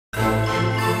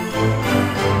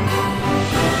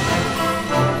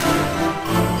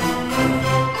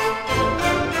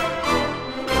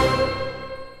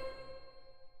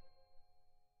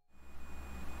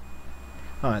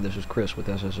Hi, this is Chris with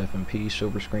SSFMP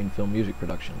Silver Screen Film Music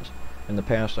Productions. In the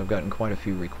past, I've gotten quite a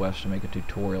few requests to make a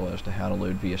tutorial as to how to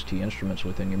load VST instruments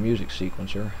within your music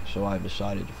sequencer, so I've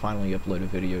decided to finally upload a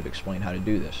video to explain how to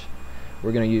do this.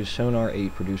 We're going to use Sonar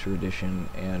 8 Producer Edition,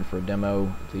 and for a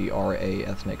demo, the RA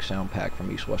Ethnic Sound Pack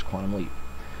from East West Quantum Leap.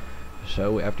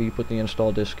 So after you put the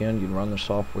install disk in, you run the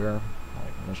software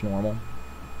like as normal.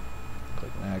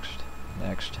 Click Next,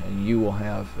 and you will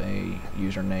have a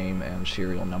username and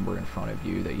serial number in front of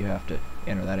you that you have to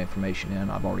enter that information in.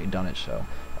 I've already done it, so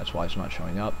that's why it's not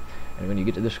showing up. And when you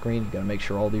get to this screen, you've got to make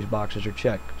sure all these boxes are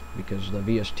checked, because the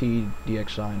VST,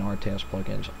 DXI, and RTAS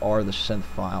plugins are the synth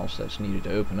files that's needed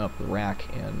to open up the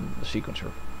rack in the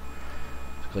sequencer.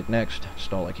 So click Next,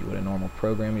 install like you would a normal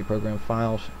program. You program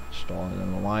files, install it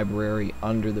in the library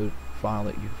under the file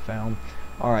that you found.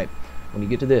 Alright. When you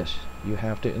get to this, you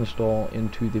have to install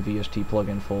into the VST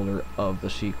plugin folder of the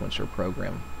sequencer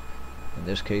program. In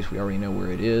this case, we already know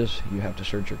where it is. You have to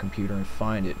search your computer and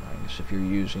find it. I guess if you're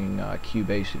using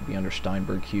Cubase, it'd be under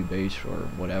Steinberg Cubase or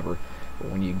whatever.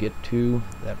 But when you get to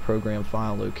that program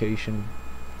file location,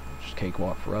 which is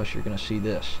Cakewalk for us, you're going to see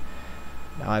this.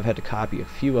 Now, I've had to copy a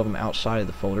few of them outside of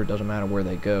the folder. It doesn't matter where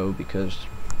they go, because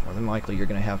more than likely you're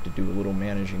going to have to do a little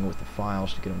managing with the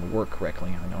files to get them to work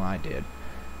correctly. I know I did.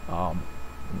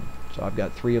 So I've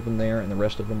got 3 of them there, and the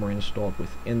rest of them are installed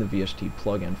within the VST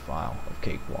plugin file of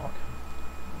Cakewalk.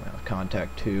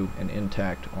 Contact 2 and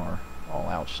Intact are all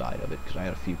outside of it, because I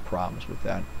had a few problems with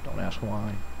that. Don't ask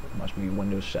why. It must be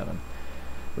Windows 7.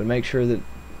 But make sure that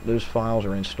those files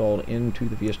are installed into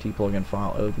the VST plugin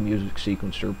file of the music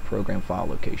sequencer program file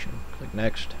location. Click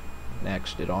Next.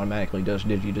 It automatically does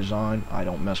DigiDesign. I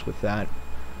don't mess with that.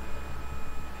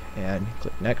 And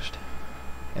click Next,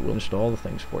 and we'll install the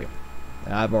things for you.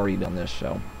 Now, I've already done this,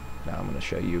 so now I'm going to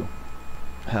show you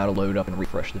how to load up and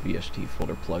refresh the VST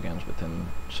folder plugins within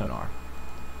Sonar.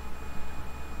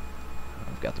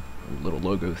 I've got the little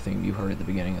logo theme you heard at the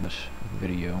beginning of this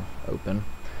video open.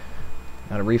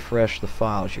 Now, to refresh the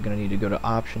files, you're going to need to go to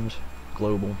Options,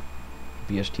 Global,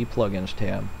 VST Plugins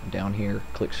tab, and down here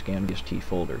click Scan VST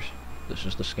Folders. This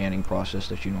is the scanning process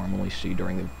that you normally see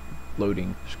during the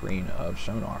loading screen of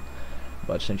Sonar.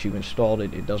 But since you've installed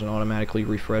it, it doesn't automatically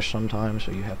refresh sometimes,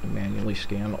 so you have to manually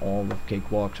scan all of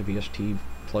Cakewalk's VST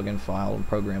plugin file and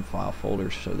program file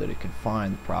folders so that it can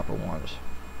find the proper ones.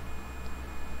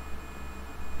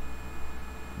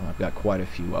 Well, I've got quite a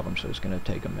few of them, so it's going to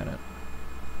take a minute.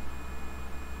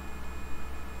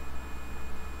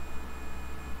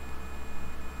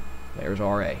 There's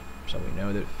RA, so we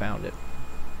know that it found it.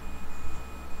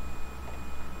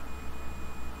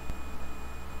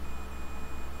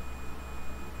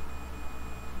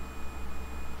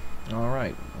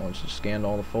 Alright, once it's scanned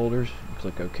all the folders,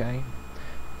 click OK.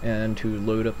 And to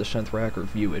load up the synth rack, or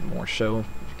view it more so, your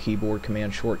keyboard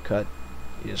command shortcut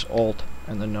is Alt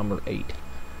and the number 8.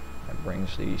 That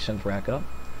brings the synth rack up.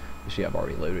 You see I've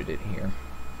already loaded it here.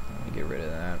 Let me get rid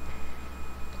of that.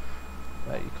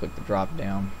 You click the drop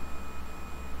down.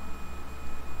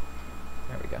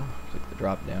 There we go. Click the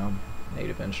drop down.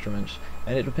 Native instruments,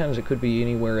 and it depends. It could be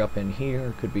anywhere up in here.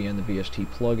 It could be in the VST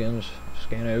plugins.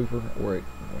 Scan over, or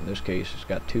in this case, it's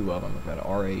got 2 of them. I've got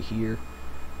RA here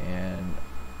and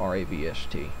RA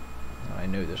VST. I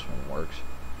know this one works.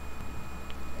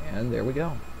 And there we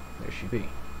go. There she be.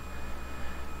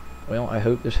 Well, I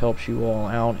hope this helps you all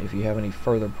out. If you have any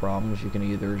further problems, you can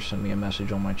either send me a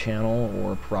message on my channel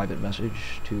or a private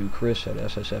message to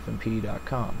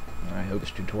chris@ssfmp.com. I hope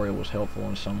this tutorial was helpful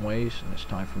in some ways, and it's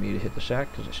time for me to hit the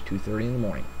sack because it's 2:30 in the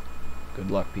morning. Good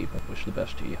luck, people. Wish the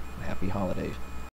best to you. Happy holidays.